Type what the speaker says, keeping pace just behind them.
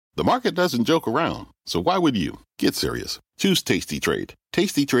The market doesn't joke around, so why would you? Get serious. Choose Tasty Trade.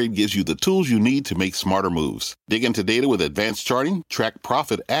 Tasty Trade gives you the tools you need to make smarter moves. Dig into data with advanced charting, track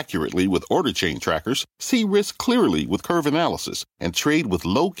profit accurately with order chain trackers, see risk clearly with curve analysis, and trade with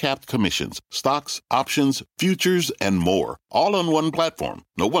low-capped commissions, stocks, options, futures, and more. All on one platform.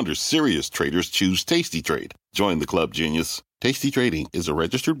 No wonder serious traders choose Tasty Trade. Join the club, genius. Tasty Trading is a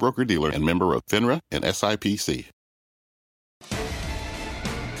registered broker-dealer and member of FINRA and SIPC.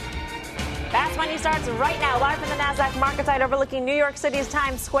 Fast Money starts right now, live from the NASDAQ market site overlooking New York City's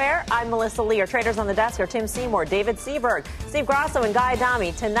Times Square. I'm Melissa Lee. Our traders on the desk are Tim Seymour, David Seaberg, Steve Grasso, and Guy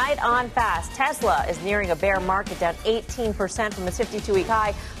Adami. Tonight on Fast, Tesla is nearing a bear market, down 18% from its 52-week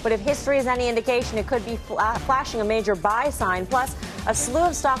high. But if history is any indication, it could be flashing a major buy sign. Plus, a slew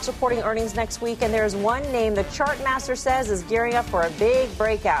of stocks reporting earnings next week, and there's one name the chart master says is gearing up for a big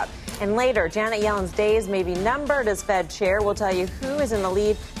breakout. And later, Janet Yellen's days may be numbered as Fed chair. We'll tell you who is in the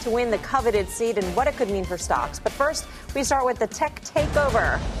lead to win the coveted seat and what it could mean for stocks. But first, we start with the tech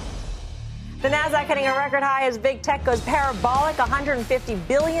takeover. The NASDAQ hitting a record high as big tech goes parabolic. $150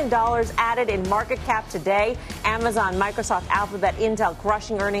 billion added in market cap today. Amazon, Microsoft, Alphabet, Intel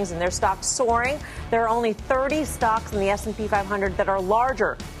crushing earnings and their stocks soaring. There are only 30 stocks in the S&P 500 that are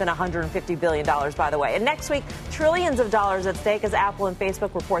larger than $150 billion, by the way. And next week, trillions of dollars at stake as Apple and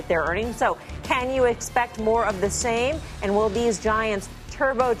Facebook report their earnings. So can you expect more of the same? And will these giants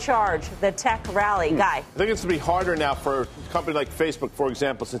turbocharge the tech rally? Guy. I think it's going to be harder now for a company like Facebook, for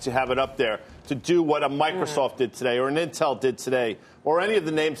example, since you have it up there, to do what a Microsoft did today or an Intel did today or any of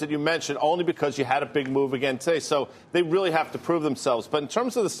the names that you mentioned, only because you had a big move again today. So they really have to prove themselves. But in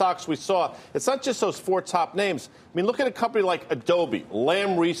terms of the stocks we saw, it's not just those four top names. I mean, look at a company like Adobe,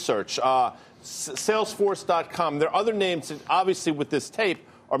 Lam Research, Salesforce.com. There are other names that obviously with this tape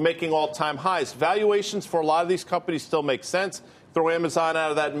are making all-time highs. Valuations for a lot of these companies still make sense. Throw Amazon out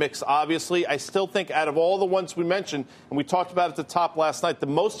of that mix, obviously. I still think out of all the ones we mentioned, and we talked about at the top last night, the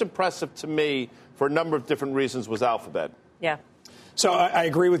most impressive to me for a number of different reasons was Alphabet. Yeah. So I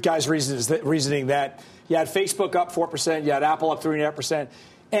agree with Guy's reasoning that you had Facebook up 4%, you had Apple up 3.5%.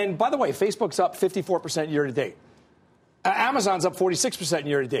 And by the way, Facebook's up 54% year to date. Amazon's up 46%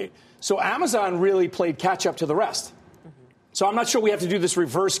 year to date. So Amazon really played catch up to the rest. So I'm not sure we have to do this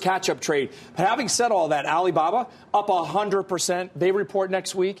reverse catch-up trade. But having said all that, Alibaba up 100%. They report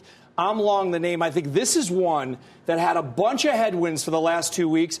next week. I'm long the name. I think this is one that had a bunch of headwinds for the last 2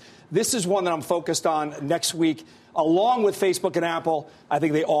 weeks. This is one that I'm focused on next week. Along with Facebook and Apple, I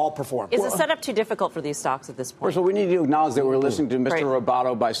think they all perform. Is the setup too difficult for these stocks at this point? First of all, we need to acknowledge that we're listening to Mr.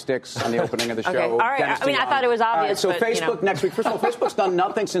 Roboto by Styx on the opening of the show. Okay. All right. I mean, I thought it was obvious. So Facebook next week. First of all, Facebook's done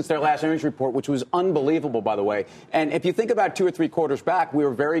nothing since their last earnings report, which was unbelievable, by the way. And if you think about 2 or 3 quarters back, we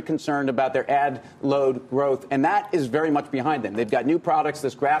were very concerned about their ad load growth, and that is very much behind them. They've got new products,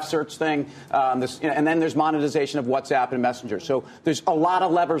 this graph search thing, and then there's monetization of WhatsApp and Messenger. So there's a lot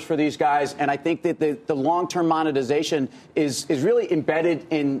of levers for these guys, and I think that the long-term monetization is really embedded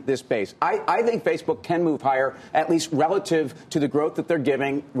in this base. I think Facebook can move higher, at least relative to the growth that they're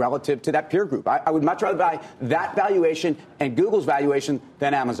giving relative to that peer group. I would much rather buy that valuation and Google's valuation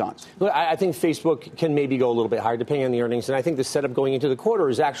than Amazon's. Look, I think Facebook can maybe go a little bit higher depending on the earnings, and I think the setup going into the quarter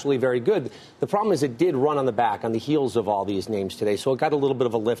is actually very good. The problem is it did run on the back, on the heels of all these names today, so it got a little bit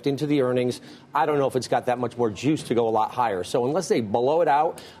of a lift into the earnings. I don't know if it's got that much more juice to go a lot higher. So unless they blow it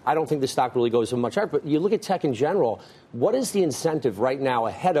out, I don't think the stock really goes so much higher. But you look at tech in general, what is the incentive right now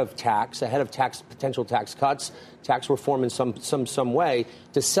ahead of potential tax cuts, tax reform in some way,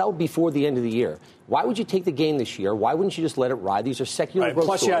 to sell before the end of the year? Why would you take the gain this year? Why wouldn't you just let it ride? These are secular growth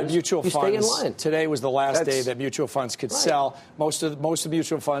Plus, stories. you had mutual funds. Stay in line. Today was the last day that mutual funds could sell. Most of the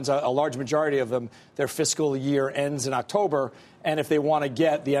mutual funds, a large majority of them, their fiscal year ends in October. And if they want to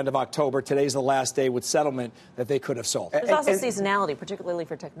get the end of October, today's the last day with settlement that they could have sold. There's also seasonality, particularly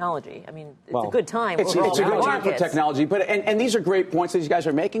for technology. I mean, it's a good time. It's a good time for technology. But and these are great points that these guys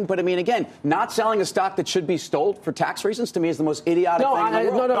are making. But, I mean, again, not selling a stock that should be sold for tax reasons to me is the most idiotic thing in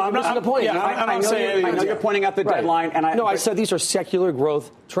the world. No, I'm missing the point. I know you're pointing out the deadline. And I said these are secular growth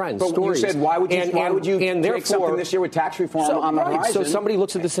trends, stories. You said, why would you take something this year with tax reform on the horizon? So somebody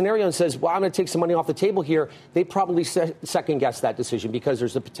looks at the scenario and says, well, I'm going to take some money off the table here. They probably second-guess that decision because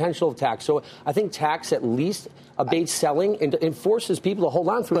there's the potential of tax. So I think tax at least abates selling and forces people to hold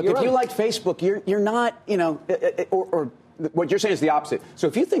on through. Look, if you like Facebook, you're not, or what you're saying is the opposite. So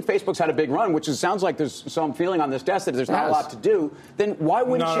if you think Facebook's had a big run, which sounds like there's some feeling on this desk that there's not a lot to do, then why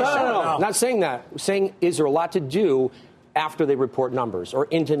wouldn't you sell it? No, not saying that. Saying, is there a lot to do? after they report numbers or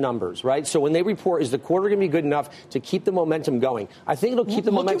into numbers, right? So when they report, is the quarter going to be good enough to keep the momentum going? I think it'll keep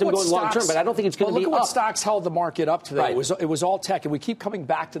the momentum going long term, but I don't think it's going to be look at up. what stocks held the market up today. Right. It was all tech, and we keep coming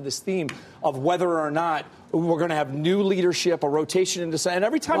back to this theme of whether or not we're going to have new leadership, a rotation into something. And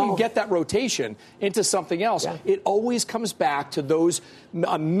every time you get that rotation into something else, it always comes back to those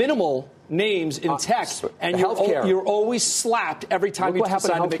minimal names in tech, and you're always slapped every time you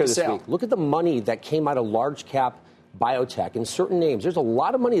decide to make a sale. Look at the money that came out of large cap biotech and certain names. There's a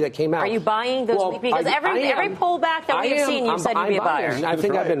lot of money that came out. Are you buying those? Because every pullback that we've seen, you said you'd be a buyer. I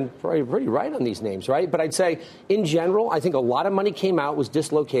think I've been pretty right on these names, right? But I'd say, in general, I think a lot of money came out, was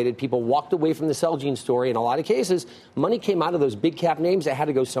dislocated. People walked away from the Celgene story. In a lot of cases, money came out of those big cap names that had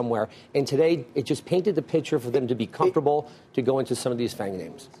to go somewhere. And today, it just painted the picture for them to be comfortable to go into some of these FANG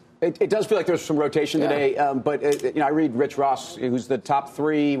names. It does feel like there's some rotation today, but I read Rich Ross, who's the top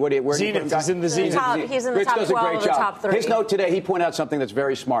three. Zenith. He's in the Zenith. He's in the top 12 of the top 3. His note today, he pointed out something that's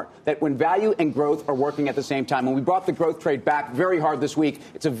very smart, that when value and growth are working at the same time, when we brought the growth trade back very hard this week,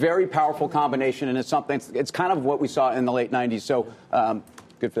 it's a very powerful combination, and it's kind of what we saw in the late 90s. So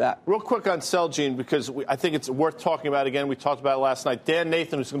good for that. Real quick on Celgene, because I think it's worth talking about again. We talked about it last night. Dan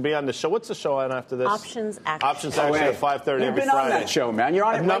Nathan, who's going to be on the show. What's the show on after this? Options Action. Options Action at 5:30 every Friday. You've been on that show, man. You're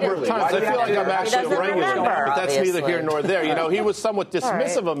on it a number of times. I feel like I'm actually a regular, but that's neither here nor there. You know, he was somewhat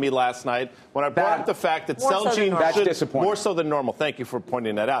dismissive of me last night when I brought up the fact that Celgene should, more so than normal. Thank you for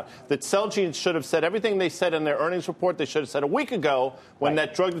pointing that out. That Celgene should have said everything they said in their earnings report. They should have said a week ago when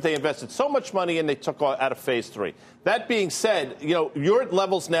that drug that they invested so much money in, they took out of phase 3. That being said, you know, you're at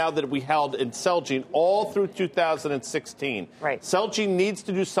levels now that we held in Celgene all through 2016. Right. Celgene needs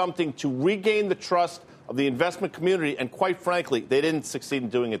to do something to regain the trust of the investment community, and quite frankly, they didn't succeed in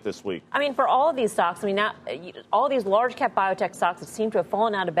doing it this week. I mean, for all of these stocks, I mean, now all these large cap biotech stocks have seemed to have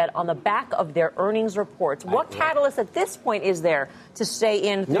fallen out of bed on the back of their earnings reports. What catalyst at this point is there to stay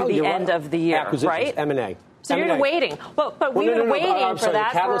in through the end of the year, right? M&A. So you're waiting, but we've been waiting for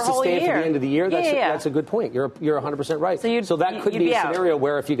that for a whole year. To stay for the end of the year. That's a good point. You're 100% right. So that could be a scenario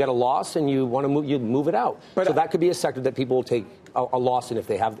where if you get a loss and you want to move, you'd move it out. But so that could be a sector that people will take a loss in if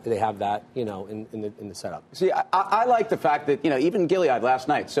they have that, you know, in the setup. See, I like the fact that, you know, even Gilead last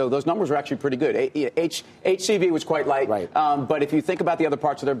night, so those numbers were actually pretty good. HCV was quite light, right. But if you think about the other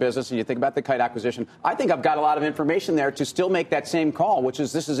parts of their business and you think about the Kite acquisition, I think I've got a lot of information there to still make that same call, which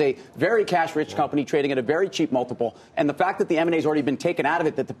is this is a very cash-rich company trading at a very cheap multiple. And the fact that the M&A has already been taken out of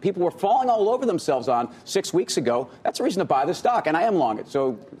it, that the people were falling all over themselves on 6 weeks ago, that's a reason to buy the stock, and I am long it.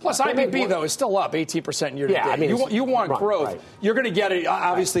 So plus IBB, though, is still up 18% year to date. I mean, you want growth. Right. You're going to get it,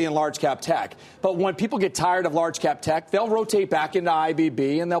 obviously, in large cap tech. But when people get tired of large cap tech, they'll rotate back into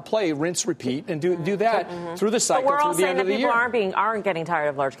IBB, and they'll play rinse, repeat, and do that through the cycle through the end of the year. But we're all saying that people aren't getting tired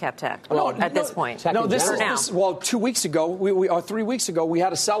of large cap tech at this point. No, well, 2 weeks ago, or 3 weeks ago, we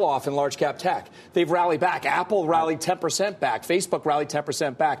had a sell-off in large cap tech. They've rallied back. Apple rallied 10% back. Facebook rallied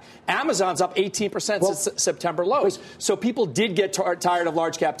 10% back. Amazon's up 18% since September lows. So people did get tired of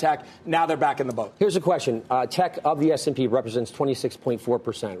large cap tech. Now they're back in the boat. Here's a question. Tech of the S&P represents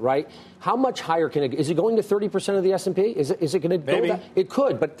 26.4%, right? How much higher is it going to 30% of the S&P? Is it going to go that? It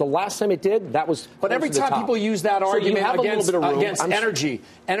could, but the last time it did, that was. But every time people use that argument against energy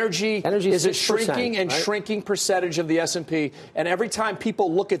is a shrinking and shrinking percentage of the S&P, and every time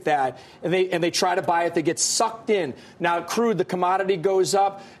people look at that and they try to buy it, they get sucked in. Now, crude, the commodity goes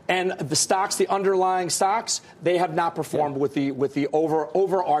up, and the stocks, the underlying stocks, they have not performed with the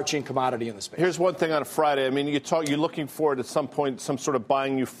overarching commodity in the space. Here's one thing on a Friday. I mean, you're looking forward at some point, some sort of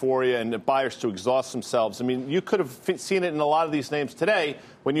buying euphoria and the buyers to exhaust themselves. I mean, you could have seen it in a lot of these names today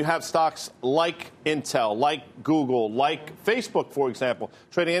when you have stocks like Intel, like Google, like Facebook, for example,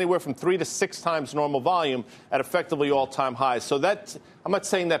 trading anywhere from 3 to 6 times normal volume at effectively all-time highs. So that, I'm not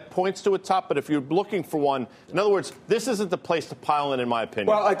saying that points to a top, but if you're looking for one, in other words, this isn't the place to pile in my opinion.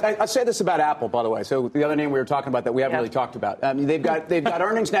 Well, I say this about Apple, by the way. So the other name we were talking about that we haven't really talked about. They've got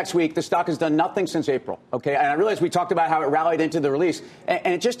earnings next week. The stock has done nothing since April. Okay, and I realize we talked about how it rallied into the release,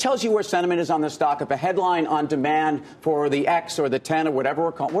 and it just tells you where sentiment is on the stock. If a headline on demand for the X or the 10 or whatever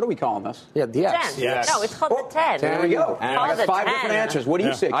we're calling, what are we calling this? Yeah, the X. Yes. No, it's called the 10. There we go. And I got 5 different answers. What do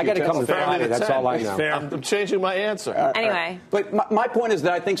you say? I got to come Friday. That's all I know. I'm changing my answer. Anyway. But my point is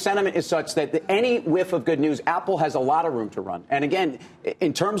that I think sentiment is such that any whiff of good news, Apple has a lot of room to run. And again,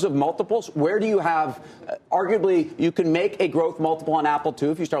 in terms of multiples, where do you have, arguably, you can make a growth multiple on Apple,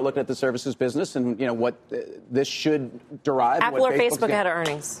 too, if you start looking at the services business and, you know, what this should derive. Apple or Facebook ahead of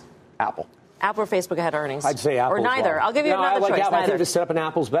earnings? Apple. Apple or Facebook ahead earnings? I'd say Apple. Or neither. Well. I'll give you another choice. Apple. I think the setup in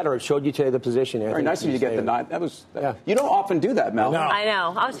Apple's better. It showed you today the position. Very nice of you to get the 9. That was. You don't often do that, Mel. No. I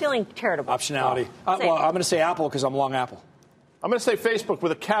know. I was feeling charitable. Optionality. Well, I'm going to say Apple because I'm long Apple. I'm going to say Facebook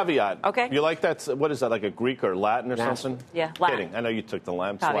with a caveat. Okay. You like that? What is that, like a Greek or Latin or something? Yeah, Latin. Kidding. I know you took the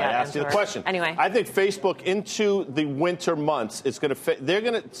Lamb, so Caveat, I asked you the question. Anyway. I think Facebook into the winter months is going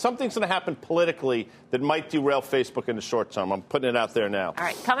to something's going to happen politically that might derail Facebook in the short term. I'm putting it out there now. All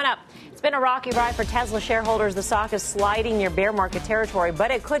right, coming up. It's been a rocky ride for Tesla shareholders. The stock is sliding near bear market territory, but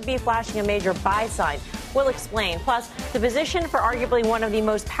it could be flashing a major buy sign. We'll explain. Plus, the position for arguably one of the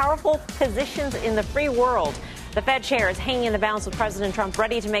most powerful positions in the free world. The Fed chair is hanging in the balance with President Trump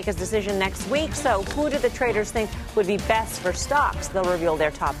ready to make his decision next week. So who do the traders think would be best for stocks? They'll reveal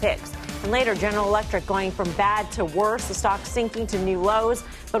their top picks. And later, General Electric going from bad to worse, the stock sinking to new lows.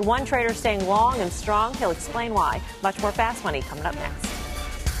 But one trader staying long and strong. He'll explain why. Much more Fast Money coming up next.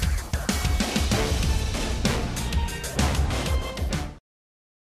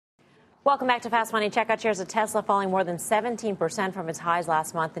 Welcome back to Fast Money. Check out shares of Tesla falling more than 17% from its highs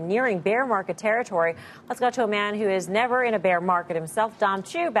last month and nearing bear market territory. Let's go to a man who is never in a bear market himself, Dom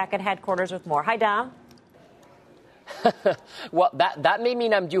Chu, back at headquarters with more. Hi, Dom. Well, that may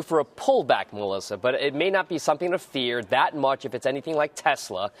mean I'm due for a pullback, Melissa, but it may not be something to fear that much if it's anything like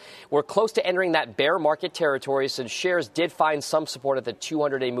Tesla. We're close to entering that bear market territory since shares did find some support at the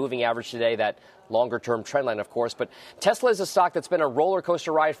 200-day moving average today, that longer-term trend line, of course. But Tesla is a stock that's been a roller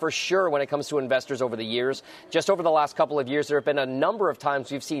coaster ride for sure when it comes to investors over the years. Just over the last couple of years, there have been a number of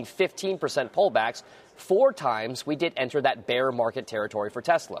times we've seen 15% pullbacks. 4 times we did enter that bear market territory for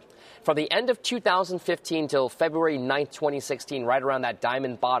Tesla. From the end of 2015 till February 9th, 2016, right around that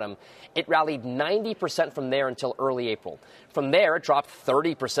diamond bottom, it rallied 90% from there until early April. From there, it dropped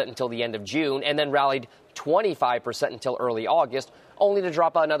 30% until the end of June and then rallied 25% until early August, only to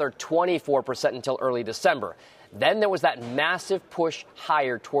drop another 24% until early December. Then there was that massive push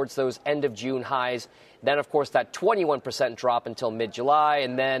higher towards those end of June highs. Then, of course, that 21% drop until mid-July,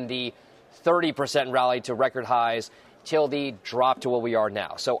 and then the 30% rally to record highs till the drop to where we are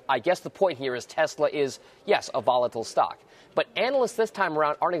now. So I guess the point here is Tesla is, yes, a volatile stock. But analysts this time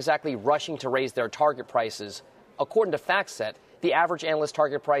around aren't exactly rushing to raise their target prices. According to FactSet, the average analyst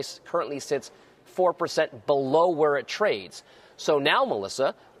target price currently sits 4% below where it trades. So now,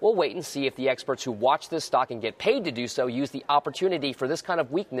 Melissa, we'll wait and see if the experts who watch this stock and get paid to do so use the opportunity for this kind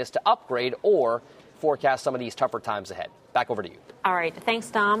of weakness to upgrade or forecast some of these tougher times ahead. Back over to you. All right.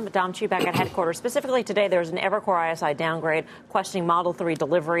 Thanks, Dom. Dom Chu back at headquarters. Specifically today, there was an Evercore ISI downgrade questioning Model 3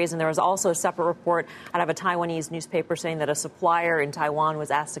 deliveries. And there was also a separate report out of a Taiwanese newspaper saying that a supplier in Taiwan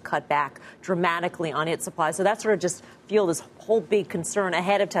was asked to cut back dramatically on its supply. So that sort of just fueled this whole big concern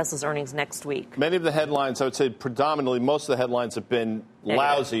ahead of Tesla's earnings next week. Many of the headlines, I would say predominantly, most of the headlines have been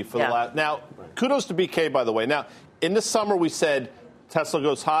lousy for the last. Now, kudos to BK, by the way. Now, in the summer, we said Tesla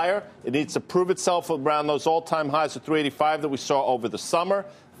goes higher. It needs to prove itself around those all-time highs of 385 that we saw over the summer.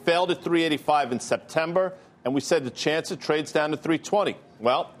 Failed at 385 in September. And we said the chance it trades down to 320.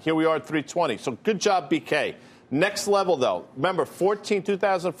 Well, here we are at 320. So good job, BK. Next level, though. Remember,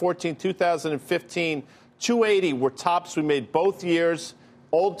 2014, 2015, 280 were tops we made both years.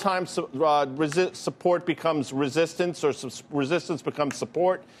 Old-time support becomes resistance, or resistance becomes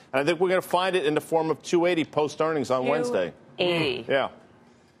support. And I think we're going to find it in the form of 280 post-earnings on Wednesday. Yeah.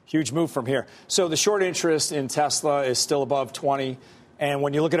 Huge move from here. So the short interest in Tesla is still above 20. And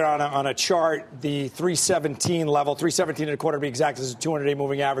when you look at it on a chart, the 317 level, 317 and a quarter to be exact, this is a 200-day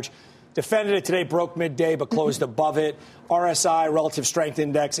moving average. Defended it today, broke midday, but closed above it. RSI, Relative Strength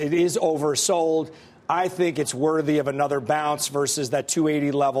Index, it is oversold. I think it's worthy of another bounce versus that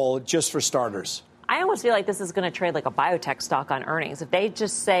 280 level, just for starters. I almost feel like this is going to trade like a biotech stock on earnings. If they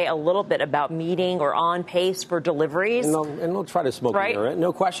just say a little bit about meeting or on pace for deliveries. And they'll try to smoke it, right?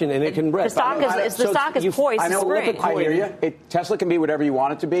 No question. And it can rip. The stock is poised to spring. I hear you. Tesla can be whatever you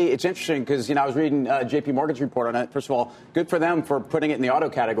want it to be. It's interesting because, I was reading J.P. Morgan's report on it. First of all, good for them for putting it in the auto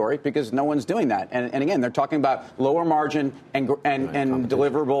category because no one's doing that. And again, they're talking about lower margin and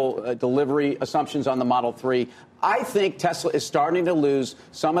deliverable delivery assumptions on the Model 3. I think Tesla is starting to lose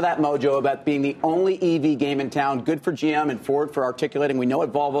some of that mojo about being the only EV game in town. Good for GM and Ford for articulating. We know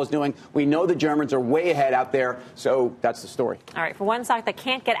what Volvo's doing. We know the Germans are way ahead out there. So that's the story. All right. For one stock that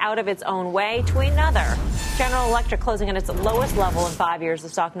can't get out of its own way to another. General Electric closing at its lowest level in 5 years. The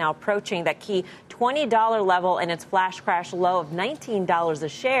stock now approaching that key $20 level and its flash crash low of $19 a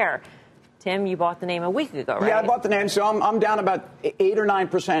share. Tim, you bought the name a week ago, right? Yeah, I bought the name. So I'm down about 8 or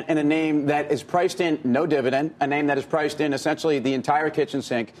 9% in a name that is priced in no dividend, a name that is priced in essentially the entire kitchen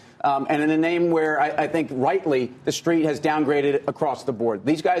sink, and in a name where I think rightly the street has downgraded across the board.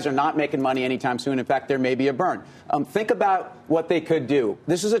 These guys are not making money anytime soon. In fact, there may be a burn. Think about what they could do.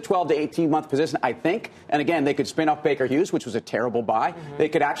 This is a 12 to 18-month position, I think. And again, they could spin off Baker Hughes, which was a terrible buy. Mm-hmm. They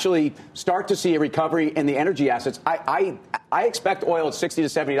could actually start to see a recovery in the energy assets. I expect oil at $60 to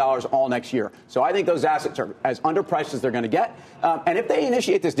 $70 all next year. So I think those assets are as underpriced as they're going to get. And if they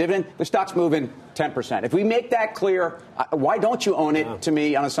initiate this dividend, the stock's moving 10%. If we make that clear, why don't you own it to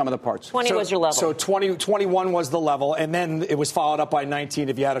me on a sum of the parts? 20 was your level. So 21 was the level, and then it was followed up by 19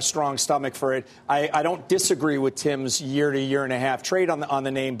 if you had a strong stomach for it. I don't disagree with Tim's year to year and a half trade on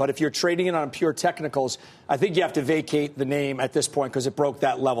the name, but if you're trading it on pure technicals, I think you have to vacate the name at this point because it broke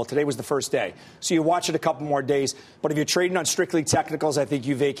that level. Today was the first day. So you watch it a couple more days. But if you're trading on strictly technicals, I think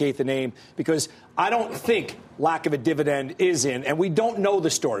you vacate the name because I don't think lack of a dividend is in, and we don't know the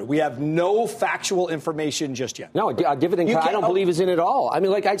story. We have no factual information just yet. No, a dividend cut I don't believe is in at all. I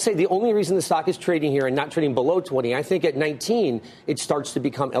mean, like I'd say the only reason the stock is trading here and not trading below 20, I think at 19 it starts to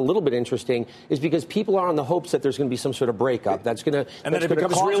become a little bit interesting, is because people are on the hopes that there's going to be some sort of breakup that's going to and then it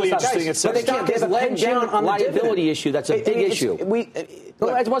becomes really interesting. But they can't get led down on liability issue. That's a big issue.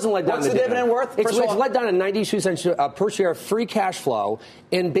 It wasn't led down. What's the dividend worth? It's led down to 92 cents per share free cash flow,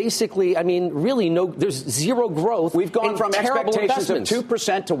 and basically, I mean, really, there's zero growth. We've gone from expectations of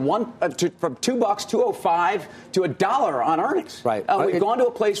 2% to from $2 2.05 to $1 on earnings. Right. We've gone to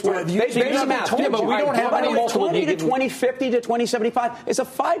a place where we don't have any multiple. 20 to 2050 to 2075. It's a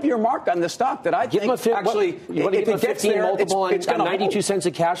 5-year mark on the stock that I think actually, you want to give them a 15 multiple on 92 cents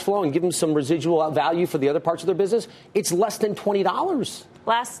of cash flow and give them some residual value for the other parts of their business. It's less than $20.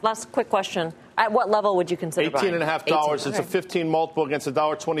 Last quick question. At what level would you consider buying? $18.50. It's a 15 multiple against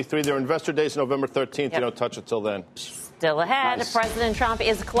 $1.23. Their investor days November 13th. Yep. You don't touch it till then. Still ahead. Nice. President Trump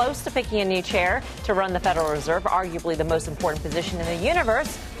is close to picking a new chair to run the Federal Reserve, arguably the most important position in the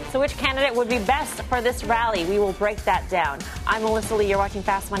universe. So which candidate would be best for this rally? We will break that down. I'm Melissa Lee. You're watching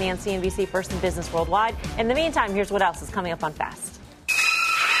Fast Money on CNBC, First in Business Worldwide. In the meantime, here's what else is coming up on Fast.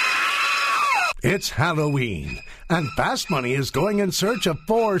 It's Halloween, and Fast Money is going in search of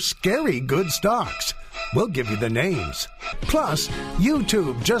 4 scary good stocks. We'll give you the names. Plus,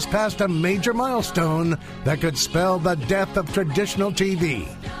 YouTube just passed a major milestone that could spell the death of traditional TV.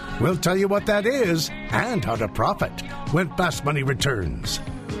 We'll tell you what that is and how to profit when Fast Money returns.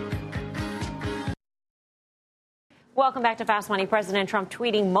 Welcome back to Fast Money. President Trump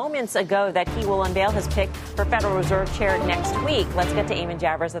tweeting moments ago that he will unveil his pick for Federal Reserve Chair next week. Let's get to Eamon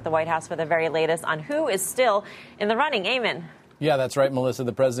Javers at the White House for the very latest on who is still in the running. Eamon. Yeah, that's right, Melissa.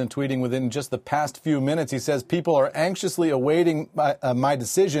 The president tweeting within just the past few minutes. He says people are anxiously awaiting my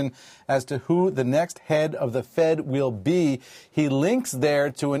decision as to who the next head of the Fed will be. He links there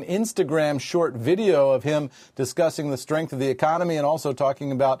to an Instagram short video of him discussing the strength of the economy and also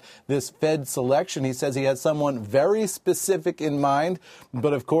talking about this Fed selection. He says he has someone very specific in mind.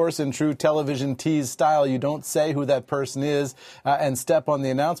 But, of course, in true television tease style, you don't say who that person is and step on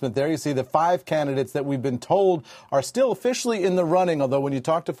the announcement. There you see the 5 candidates that we've been told are still officially in the running, although when you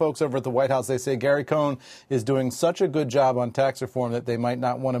talk to folks over at the White House, they say Gary Cohn is doing such a good job on tax reform that they might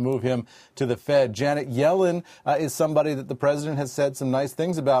not want to move him to the Fed. Janet Yellen is somebody that the president has said some nice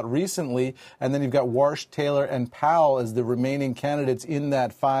things about recently, and then you've got Warsh, Taylor, and Powell as the remaining candidates in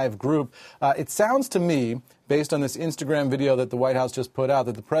that 5 group. It sounds to me, based on this Instagram video that the White House just put out,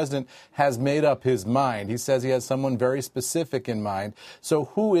 that the president has made up his mind. He says he has someone very specific in mind. So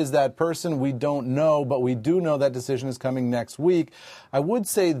who is that person? We don't know, but we do know that decision is coming next week. I would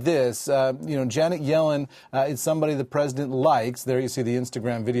say this, Janet Yellen is somebody the president likes. There you see the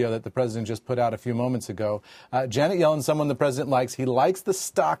Instagram video that the president just put out a few moments ago. Janet Yellen is someone the president likes. He likes the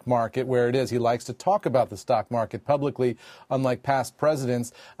stock market where it is. He likes to talk about the stock market publicly, unlike past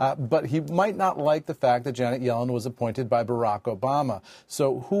presidents. But he might not like the fact that Janet Yellen was appointed by Barack Obama.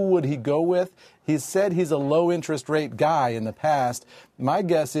 So who would he go with? He's said he's a low interest rate guy in the past. My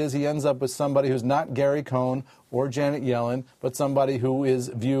guess is he ends up with somebody who's not Gary Cohn or Janet Yellen, but somebody who is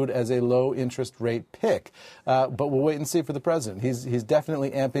viewed as a low interest rate pick. But we'll wait and see for the president. He's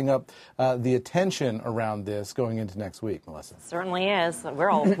definitely amping up the attention around this going into next week, Melissa. Certainly is. We're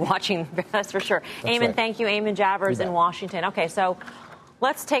all watching, that's for sure. That's Eamon, right. Thank you. Eamon Javers in Washington. Okay, so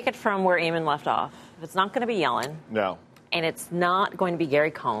let's take it from where Eamon left off. If it's not going to be Yellen. No. And it's not going to be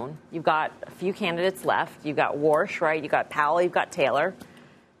Gary Cohn. You've got a few candidates left. You've got Warsh, right? You've got Powell. You've got Taylor.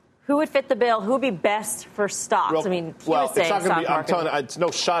 Who would fit the bill? Who would be best for stocks? Well, I mean, he was saying it's not going to be. I'm market. telling you, it's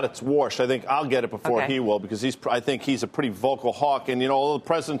no shot. It's Warsh. I think I'll get it before he will because I think he's a pretty vocal hawk. And although the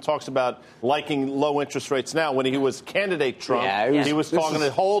president talks about liking low interest rates now, when he was candidate Trump, he was talking a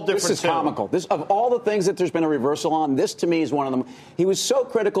whole different. This is comical. Of all the things that there's been a reversal on, this to me is one of them. He was so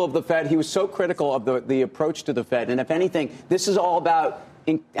critical of the Fed. He was so critical of the approach to the Fed. And if anything, this is all about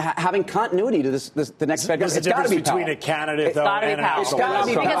having continuity to the next Fed. There's a difference between a candidate, though, and an It's outcome.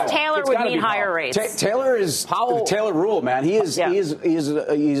 because Taylor would mean higher rates. Taylor is Taylor rule, man. He's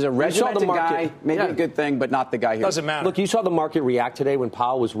a regimented guy. Maybe a good thing, but not the guy here. Doesn't matter. Look, you saw the market react today when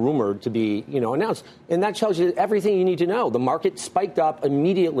Powell was rumored to be, announced, and that tells you everything you need to know. The market spiked up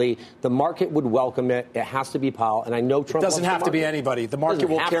immediately. The market would welcome it. It has to be Powell, and I know Trump. It doesn't have to be anybody. The market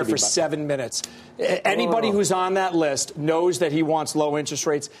will care for 7 minutes. Anybody who's on that list knows that he wants low interest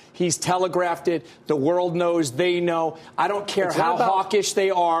rates. He's telegraphed it. The world knows. They know. I don't care how hawkish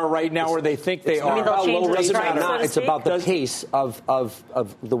they are right now, or they think they are. It's about the pace of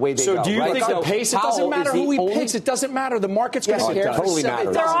the way they go. So do you think the pace? It doesn't matter who he picks. It doesn't matter. The market's going to care. Totally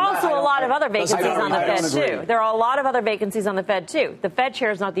matters. There are also a lot of other vacancies on the Fed, too. There are a lot of other vacancies on the Fed, too. The Fed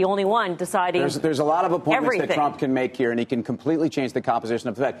chair is not the only one deciding There's a lot of appointments that Trump can make here, and he can completely change the composition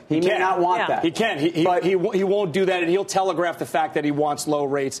of the Fed. He may not want that. He can. He won't do that, and he'll telegraph the fact that he wants low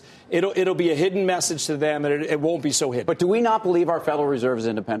rates. It'll be a hidden message to them, and it won't be so hidden. But do we not believe our Federal Reserve is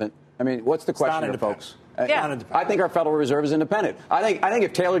independent? I mean, what's the question here, folks? I think our Federal Reserve is independent. I think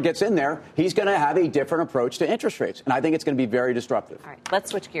if Taylor gets in there, he's going to have a different approach to interest rates, and I think it's going to be very disruptive. All right,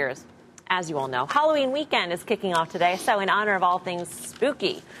 let's switch gears. As you all know, Halloween weekend is kicking off today, so in honor of all things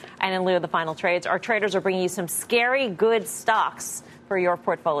spooky and in lieu of the final trades, our traders are bringing you some scary good stocks for your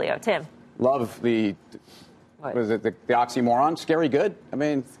portfolio. Tim. Love the oxymoron? Scary good? I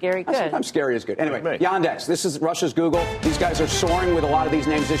mean, scary good. Sometimes scary is good. Anyway, Yandex. This is Russia's Google. These guys are soaring with a lot of these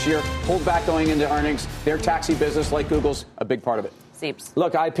names this year. Pulled back going into earnings. Their taxi business, like Google's, a big part of it.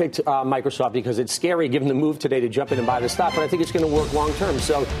 Look, I picked Microsoft because it's scary given the move today to jump in and buy the stock, but I think it's going to work long term.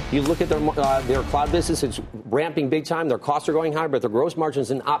 So you look at their cloud business, it's ramping big time. Their costs are going higher, but their gross margins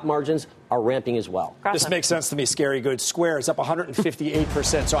and op margins are ramping as well. This makes sense to me, scary good. Square is up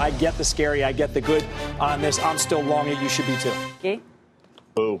 158%. So I get the scary, I get the good on this. I'm still long it. You should be too. Gee?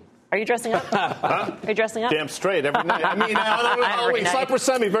 Boo. Are you dressing up? Huh? Are you dressing up? Damn straight every night. I mean, it's not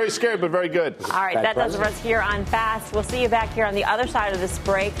for me. Very scary, but very good. All right, that does it for us here on Fast. We'll see you back here on the other side of this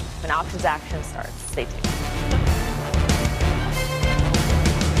break when options action starts. Stay tuned.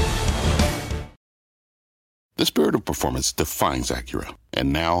 The spirit of performance defines Acura,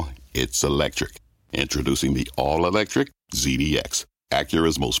 and now it's electric. Introducing the all-electric ZDX,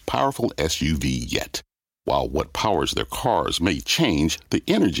 Acura's most powerful SUV yet. While what powers their cars may change, the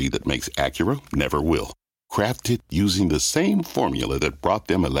energy that makes Acura never will. Crafted using the same formula that brought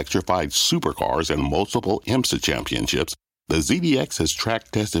them electrified supercars and multiple IMSA championships, the ZDX has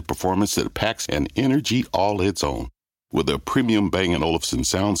track-tested performance that packs an energy all its own. With a premium Bang & Olufsen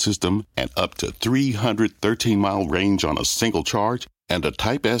sound system and up to 313-mile range on a single charge, and a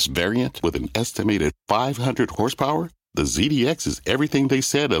Type S variant with an estimated 500 horsepower, the ZDX is everything they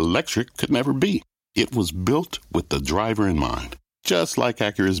said electric could never be. It was built with the driver in mind, just like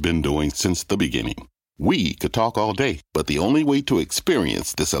Acura's been doing since the beginning. We could talk all day, but the only way to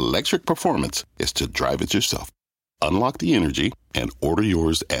experience this electric performance is to drive it yourself. Unlock the energy and order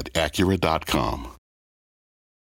yours at Acura.com.